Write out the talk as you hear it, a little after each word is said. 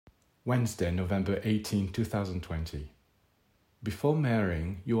Wednesday, November 18, 2020. Before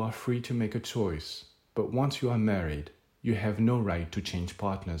marrying, you are free to make a choice, but once you are married, you have no right to change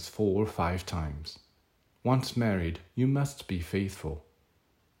partners 4 or 5 times. Once married, you must be faithful.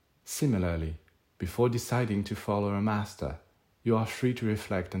 Similarly, before deciding to follow a master, you are free to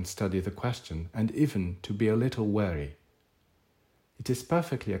reflect and study the question and even to be a little wary. It is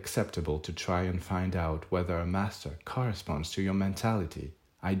perfectly acceptable to try and find out whether a master corresponds to your mentality,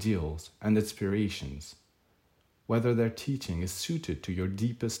 ideals, and aspirations, whether their teaching is suited to your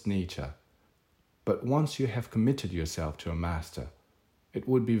deepest nature. But once you have committed yourself to a master, it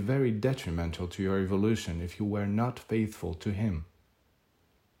would be very detrimental to your evolution if you were not faithful to him.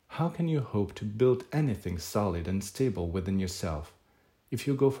 How can you hope to build anything solid and stable within yourself if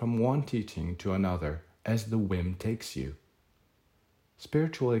you go from one teaching to another as the whim takes you?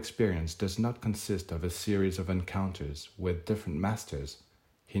 Spiritual experience does not consist of a series of encounters with different masters,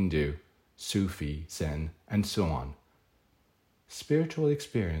 Hindu, Sufi, Zen, and so on. Spiritual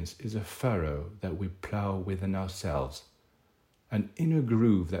experience is a furrow that we plow within ourselves, an inner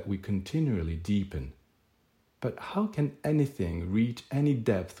groove that we continually deepen. But how can anything reach any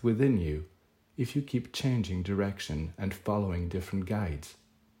depth within you if you keep changing direction and following different guides?